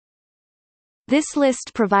This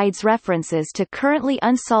list provides references to currently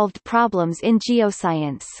unsolved problems in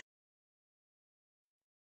geoscience.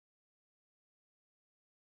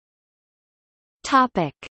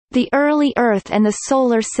 Topic: The early Earth and the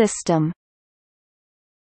Solar System.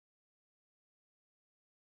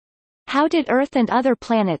 How did Earth and other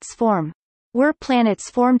planets form? Were planets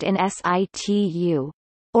formed in situ?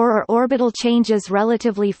 Or are orbital changes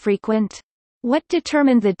relatively frequent? What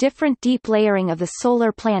determined the different deep layering of the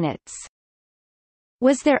solar planets?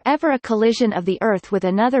 Was there ever a collision of the Earth with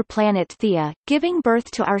another planet Theia, giving birth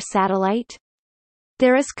to our satellite?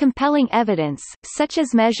 There is compelling evidence, such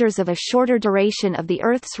as measures of a shorter duration of the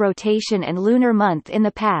Earth's rotation and lunar month in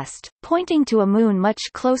the past, pointing to a moon much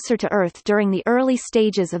closer to Earth during the early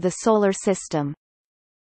stages of the Solar System.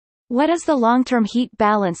 What is the long-term heat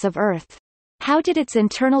balance of Earth? How did its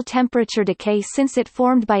internal temperature decay since it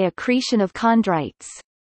formed by accretion of chondrites?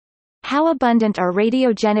 How abundant are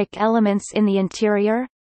radiogenic elements in the interior?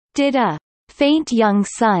 Did a faint young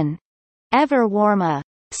sun ever warm a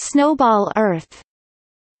snowball Earth?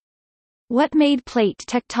 What made plate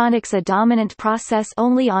tectonics a dominant process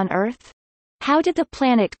only on Earth? How did the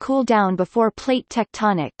planet cool down before plate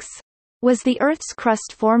tectonics? Was the Earth's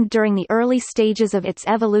crust formed during the early stages of its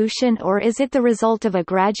evolution, or is it the result of a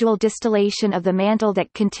gradual distillation of the mantle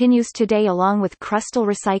that continues today along with crustal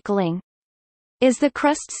recycling? Is the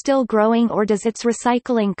crust still growing, or does its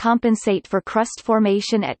recycling compensate for crust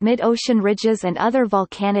formation at mid-ocean ridges and other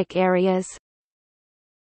volcanic areas?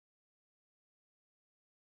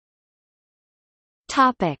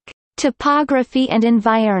 Topic: Topography and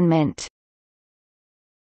environment.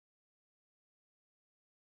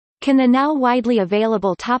 Can the now widely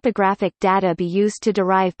available topographic data be used to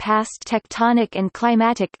derive past tectonic and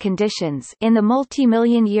climatic conditions in the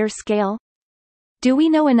multi-million-year scale? Do we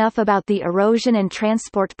know enough about the erosion and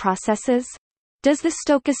transport processes? Does the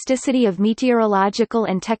stochasticity of meteorological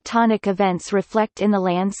and tectonic events reflect in the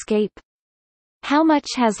landscape? How much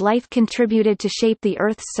has life contributed to shape the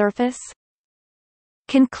Earth's surface?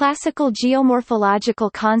 Can classical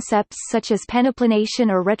geomorphological concepts such as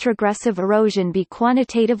peniplanation or retrogressive erosion be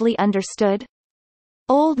quantitatively understood?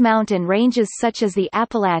 Old mountain ranges such as the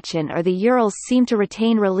Appalachian or the Urals seem to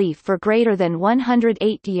retain relief for greater than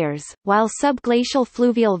 108 years, while subglacial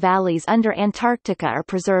fluvial valleys under Antarctica are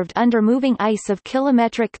preserved under moving ice of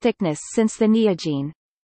kilometric thickness since the Neogene.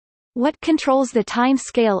 What controls the time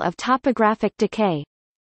scale of topographic decay?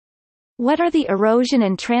 What are the erosion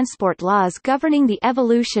and transport laws governing the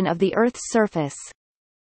evolution of the Earth's surface?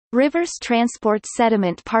 Rivers transport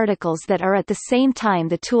sediment particles that are at the same time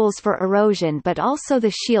the tools for erosion but also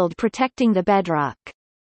the shield protecting the bedrock.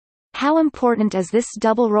 How important is this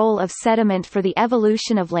double role of sediment for the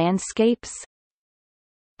evolution of landscapes?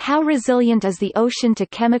 How resilient is the ocean to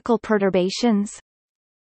chemical perturbations?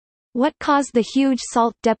 What caused the huge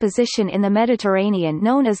salt deposition in the Mediterranean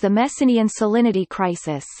known as the Messinian salinity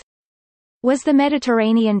crisis? Was the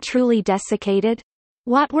Mediterranean truly desiccated?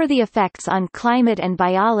 What were the effects on climate and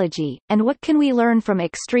biology, and what can we learn from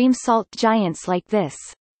extreme salt giants like this?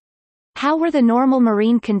 How were the normal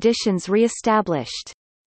marine conditions re-established?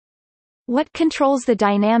 What controls the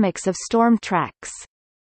dynamics of storm tracks?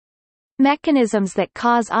 Mechanisms that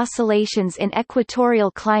cause oscillations in equatorial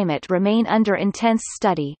climate remain under intense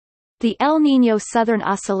study. The El Niño Southern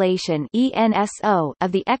Oscillation (ENSO)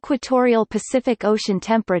 of the equatorial Pacific Ocean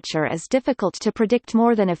temperature is difficult to predict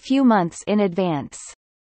more than a few months in advance.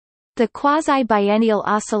 The quasi-biennial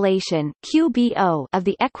oscillation (QBO) of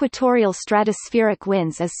the equatorial stratospheric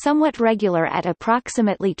winds is somewhat regular at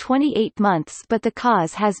approximately 28 months, but the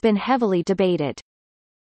cause has been heavily debated.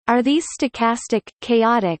 Are these stochastic,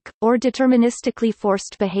 chaotic, or deterministically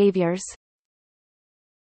forced behaviors?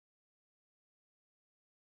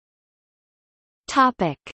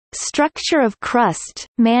 Topic: Structure of crust,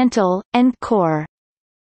 mantle, and core.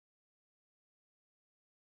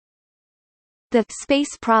 The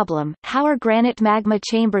space problem: how are granite magma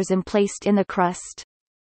chambers emplaced in the crust?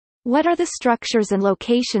 What are the structures and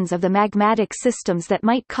locations of the magmatic systems that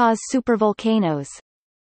might cause supervolcanoes?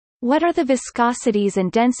 What are the viscosities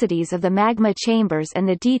and densities of the magma chambers and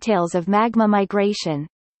the details of magma migration?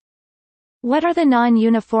 What are the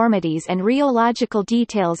non-uniformities and rheological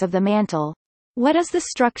details of the mantle? What is the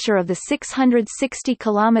structure of the 660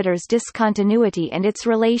 km discontinuity and its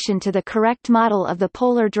relation to the correct model of the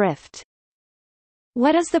polar drift?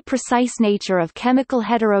 What is the precise nature of chemical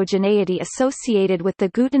heterogeneity associated with the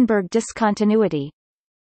Gutenberg discontinuity?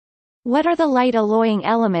 What are the light alloying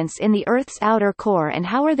elements in the Earth's outer core and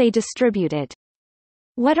how are they distributed?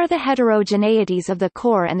 What are the heterogeneities of the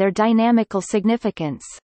core and their dynamical significance?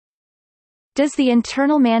 Does the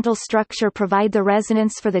internal mantle structure provide the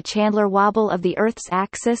resonance for the Chandler wobble of the Earth's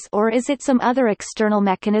axis, or is it some other external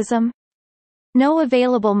mechanism? No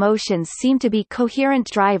available motions seem to be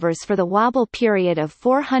coherent drivers for the wobble period of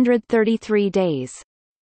 433 days.